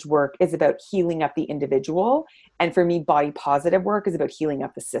body image work is about healing up the individual. And for me, body positive work is about healing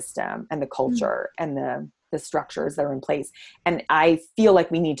up the system and the culture and the structures that are in place. And I feel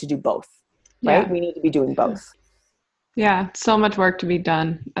like we need to do both. Right? We need to be doing both. Yeah. So much work to be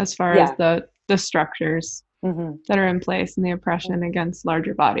done as far as the structures that are in place and the oppression against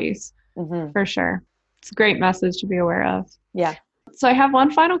larger bodies, for sure. It's a great message to be aware of. Yeah. So I have one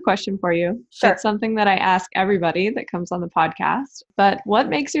final question for you. Sure. It's something that I ask everybody that comes on the podcast, but what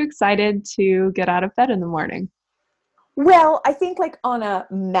makes you excited to get out of bed in the morning? Well, I think like on a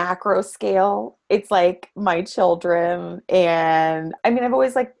macro scale, it's like my children. And I mean, I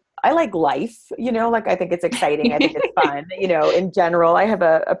like life, I think it's exciting. I think it's fun, in general. I have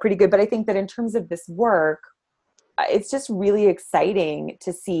a pretty good, but I think that in terms of this work, it's just really exciting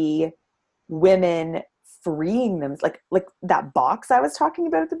to see women freeing them. Like that box I was talking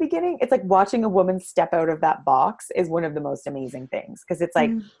about at the beginning. It's like watching a woman step out of that box is one of the most amazing things. Cause it's like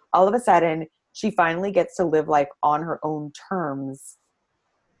all of a sudden she finally gets to live life on her own terms,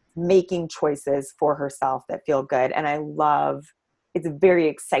 making choices for herself that feel good. And it's very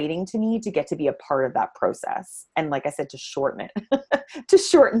exciting to me to get to be a part of that process. And like I said, to shorten it, to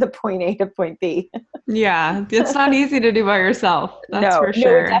shorten the point A to point B. Yeah. It's not easy to do by yourself. That's for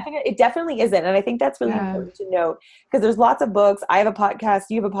sure. It definitely isn't. And I think that's really important to note because there's lots of books. I have a podcast.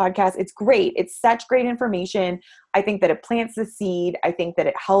 You have a podcast. It's great. It's such great information. I think that it plants the seed. I think that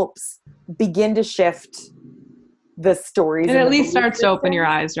it helps begin to shift the stories. It and at the least belief starts to open your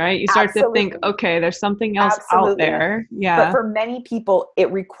systems. eyes, right? You start to Absolutely. think, okay, there's something else out Absolutely. there. But Yeah. for many people, it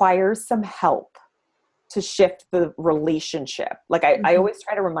requires some help to shift the relationship. Like I always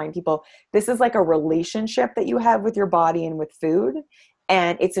try to remind people, this is like a relationship that you have with your body and with food.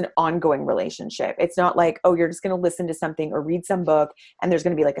 And it's an ongoing relationship. It's not like, oh, you're just going to listen to something or read some book and there's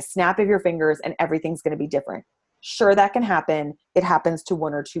going to be like a snap of your fingers and everything's going to be different. Sure, that can happen. It happens to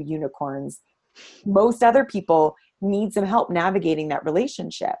 1 or 2 unicorns. Most other people need some help navigating that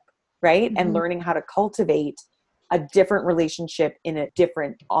relationship, right? And learning how to cultivate a different relationship in a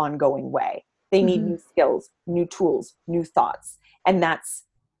different ongoing way. They need new skills, new tools, new thoughts. And that's,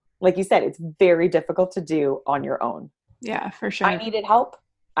 like you said, it's very difficult to do on your own. Yeah, for sure. I needed help.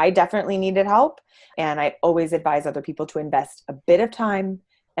 I definitely needed help. And I always advise other people to invest a bit of time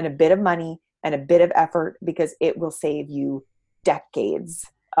and a bit of money and a bit of effort, because it will save you decades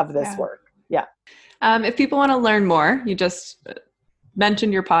of this work. Yeah. If people want to learn more, you just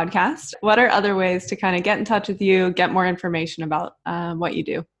mentioned your podcast. What are other ways to kind of get in touch with you, get more information about what you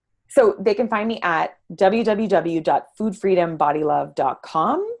do? So they can find me at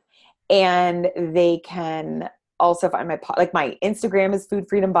www.foodfreedombodylove.com. And they can also find my Instagram is Food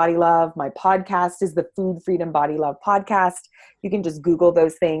Freedom Body Love. My podcast is the Food Freedom Body Love podcast. You can just Google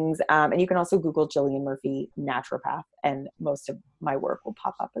those things. And you can also Google Jillian Murphy naturopath, and most of my work will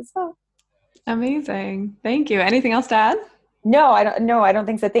pop up as well. Amazing. Thank you. Anything else to add? No, I don't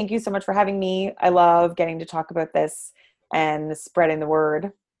think so. Thank you so much for having me. I love getting to talk about this and spreading the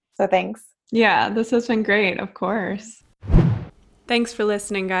word. So thanks. Yeah, this has been great, of course. Thanks for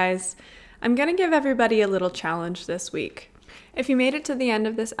listening, guys. I'm going to give everybody a little challenge this week. If you made it to the end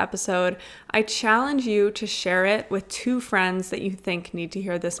of this episode, I challenge you to share it with 2 friends that you think need to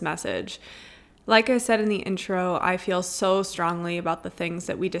hear this message. Like I said in the intro, I feel so strongly about the things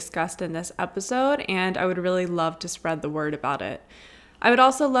that we discussed in this episode, and I would really love to spread the word about it. I would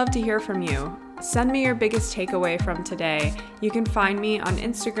also love to hear from you. Send me your biggest takeaway from today. You can find me on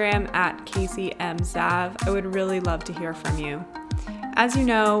Instagram at CaseyMZav. I would really love to hear from you. As you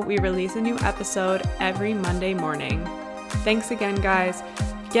know, we release a new episode every Monday morning. Thanks again, guys.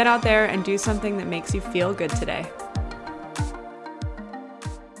 Get out there and do something that makes you feel good today.